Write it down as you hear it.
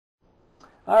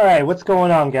Alright, what's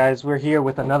going on, guys? We're here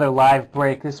with another live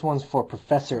break. This one's for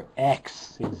Professor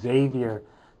X, Xavier,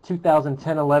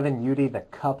 2010-11 UD The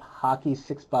Cup Hockey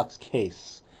 6-box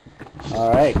case.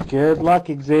 Alright, good luck,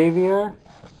 Xavier.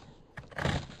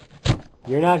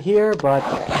 You're not here, but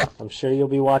I'm sure you'll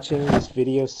be watching this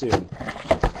video soon.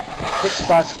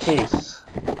 6-box case.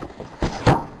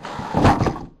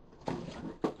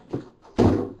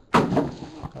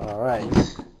 Alright,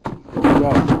 here we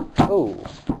go. Oh.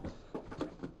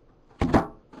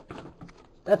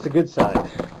 That's a good sign.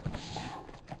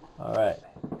 Alright,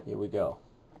 here we go.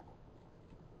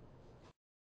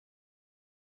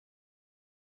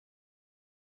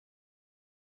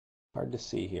 Hard to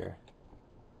see here.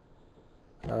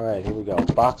 Alright, here we go.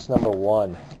 Box number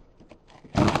 1.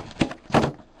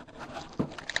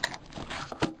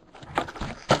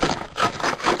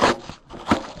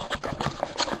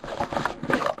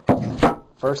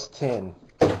 First tin.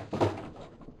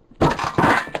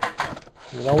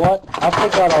 You know what? I'll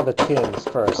take out all the tins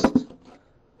first.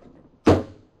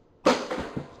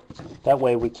 That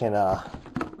way we can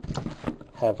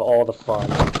have all the fun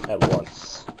at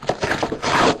once.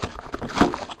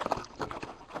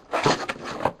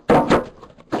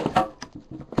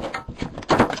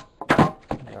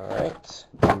 Alright,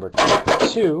 number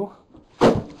 2.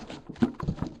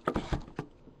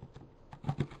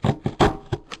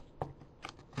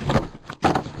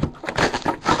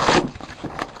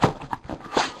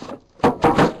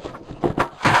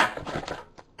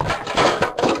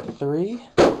 Three.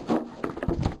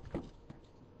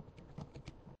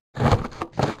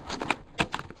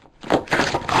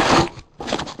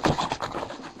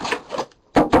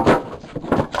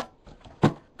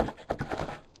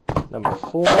 Number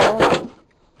 4.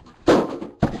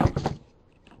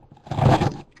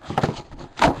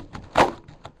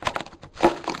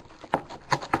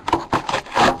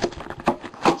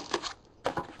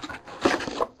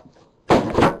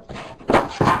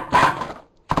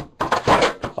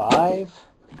 Five.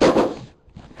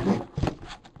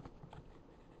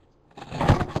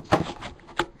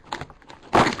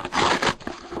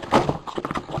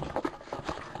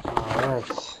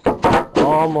 Alright,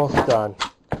 almost done.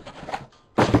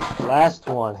 Last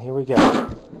one, here we go.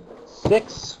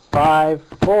 6, 5,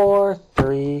 4,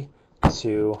 3,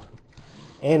 2,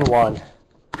 and 1.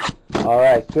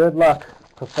 Alright, good luck,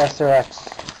 Professor X.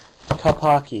 Cup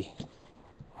hockey.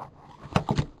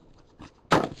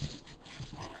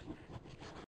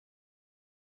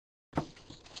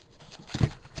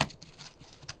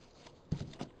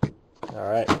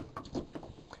 Alright,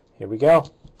 here we go.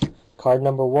 Card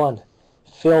number 1.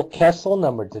 Phil Kessel,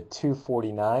 numbered to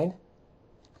 249.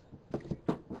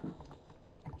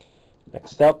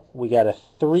 Next up, we got a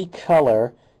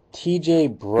 3-color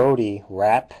TJ Brody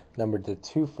wrap, numbered to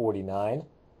 249.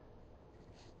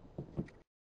 Then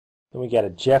we got a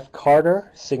Jeff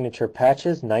Carter signature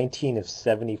patches, 19 of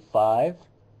 75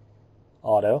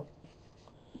 auto.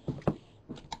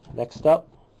 Next up,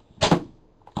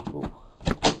 ooh,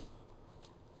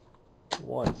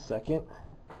 1 second.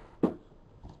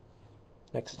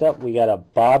 Next up, we got a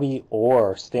Bobby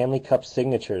Orr Stanley Cup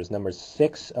signatures, number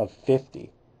 6 of 50.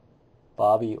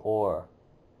 Bobby Orr.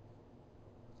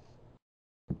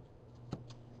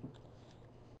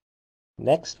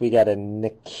 Next, we got a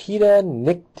Nikita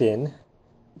Nickton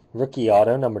rookie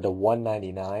auto, number to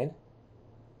 199.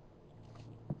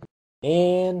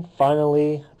 And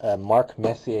finally, a Mark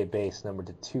Messier base, number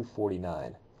to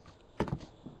 249.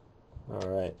 All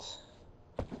right.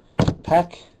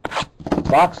 Pack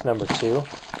box number 2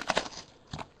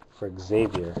 for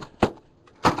Xavier.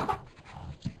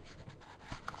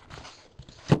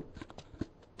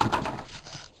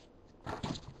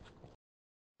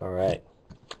 All right.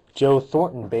 Joe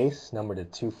Thornton base, number to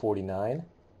 249.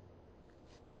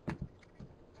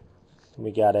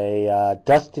 We got a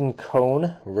Dustin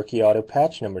Cone rookie auto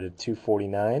patch, number to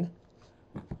 249.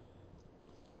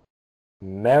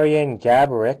 Marianne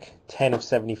Gaborik, 10 of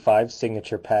 75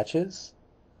 signature patches,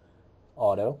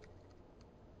 auto.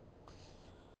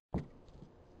 Then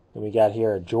we got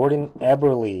here a Jordan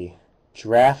Eberle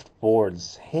draft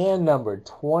boards, hand numbered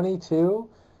 22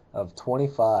 of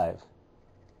 25.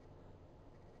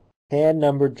 Hand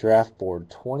numbered draft board,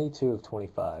 22 of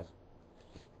 25.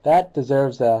 That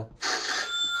deserves a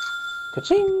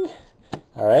ka-ching.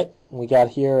 All right, we got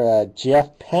here a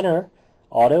Jeff Penner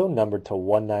auto, numbered to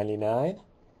 199.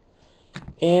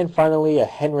 And finally, a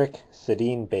Henrik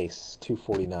Sedin base,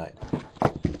 249.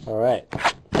 All right,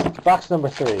 box number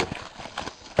 3.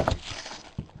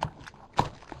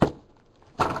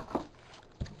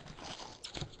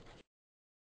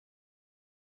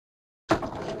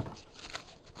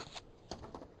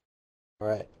 All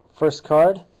right, First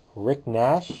card, Rick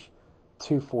Nash,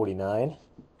 249.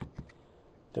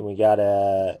 Then we got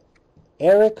a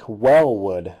Eric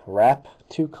Wellwood wrap,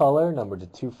 2-color, numbered to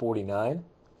 249.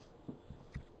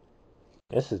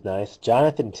 This is nice.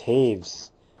 Jonathan Taves,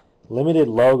 limited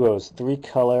logos,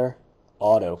 3-color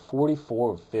auto,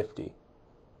 44 of 50.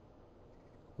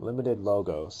 Limited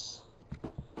logos.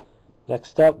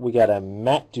 Next up, we got a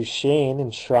Matt Duchene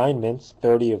enshrinements,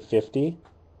 30 of 50.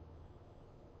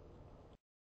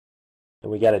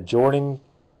 And we got a Jordan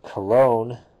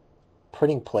Carone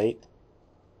printing plate,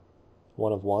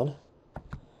 1 of 1.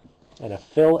 And a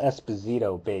Phil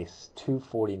Esposito base,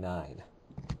 249.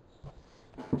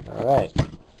 All right.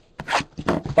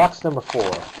 Box number 4.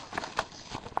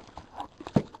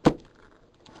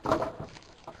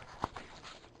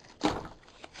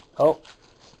 Oh.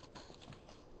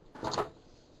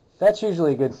 That's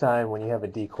usually a good sign when you have a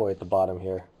decoy at the bottom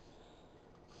here.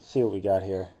 Let's see what we got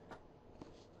here.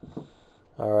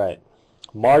 All right.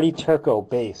 Marty Turco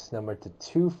base, numbered to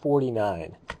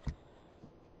 249.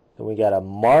 Then we got a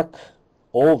Mark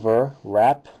Olver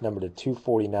wrap, numbered to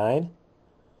 249.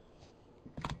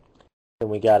 Then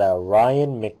we got a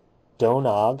Ryan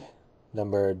McDonough,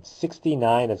 numbered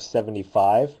 69 of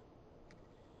 75.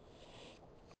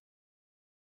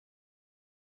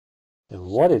 And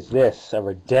what is this? A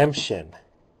redemption.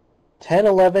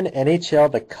 10-11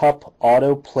 NHL The Cup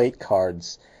auto plate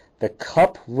cards. The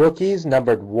Cup rookies,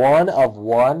 numbered 1 of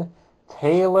 1.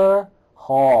 Taylor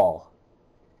Hall.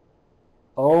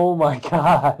 Oh my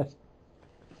God.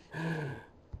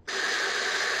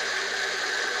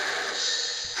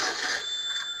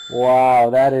 Wow,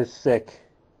 that is sick.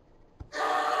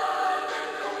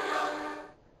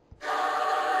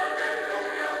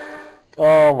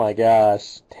 Oh my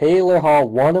gosh. Taylor Hall,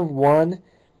 1 of 1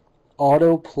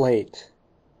 auto plate.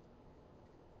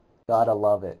 Gotta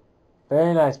love it.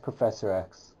 Very nice, Professor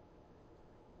X.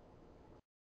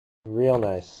 Real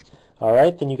nice.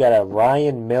 Alright, then you got a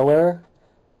Ryan Miller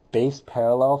base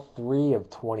parallel, 3 of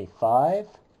 25.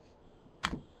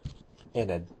 And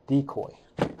a decoy.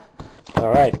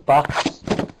 Alright, box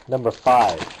number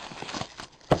 5.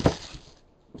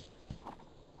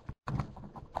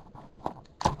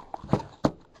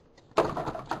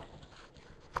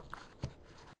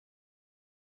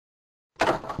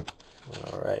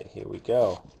 Alright, here we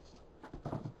go.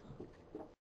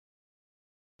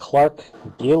 Clark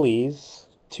Gillies,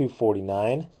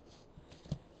 249.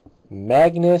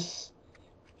 Magnus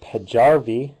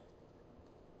Pajarvi.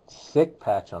 Sick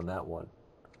patch on that one.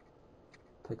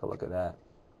 Take a look at that.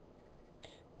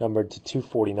 Numbered to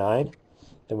 249.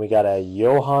 Then we got a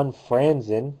Johan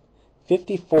Franzen,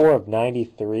 54 of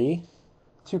 93.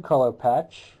 2-color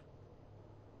patch.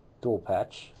 Dual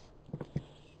patch.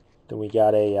 Then we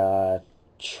got a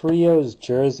Trios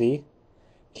jersey.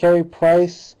 Carey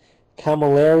Price,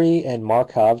 Camilleri, and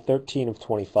Markov, 13 of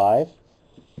 25.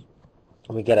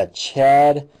 And we got a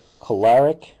Chad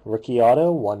Kolarek rookie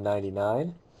auto,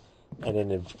 199. And an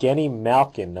Evgeny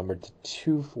Malkin, numbered to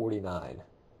 249.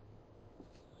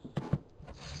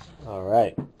 All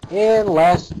right. And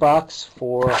last box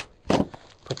for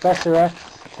Professor X,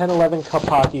 10-11 Cup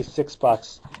Hockey,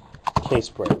 6-box case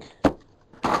break.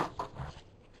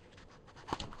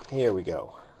 Here we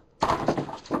go.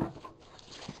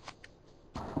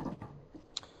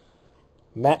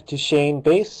 Matt Duchene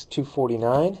base,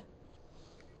 249.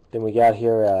 Then we got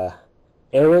here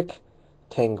Eric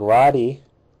Tangradi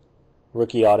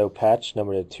rookie auto patch,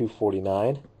 numbered to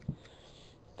 249.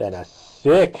 Then a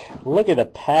sick, look at the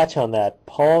patch on that,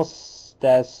 Paul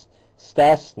Stastny.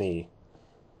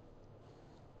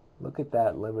 Look at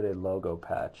that limited logo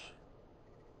patch.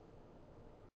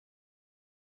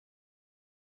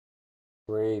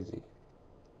 Crazy.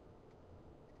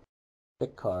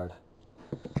 Sick card.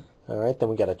 Alright, then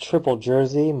we got a triple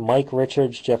jersey, Mike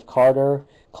Richards, Jeff Carter,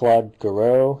 Claude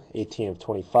Giroux, 18 of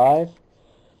 25.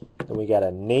 Then we got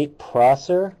a Nate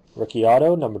Prosser, rookie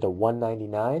auto, numbered to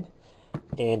 199.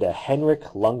 And a Henrik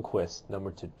Lundqvist,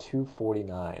 numbered to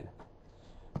 249.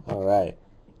 Alright.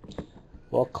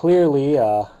 Well, clearly,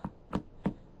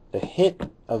 the hit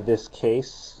of this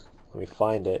case, let me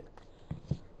find it,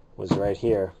 was right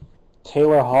here.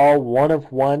 Taylor Hall, 1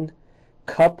 of 1.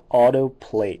 Cup auto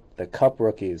plate. The Cup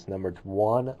rookies, numbered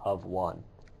 1 of 1.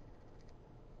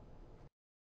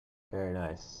 Very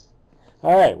nice.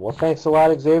 Alright, well, thanks a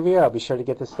lot, Xavier. I'll be sure to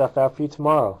get this stuff out for you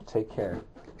tomorrow. Take care.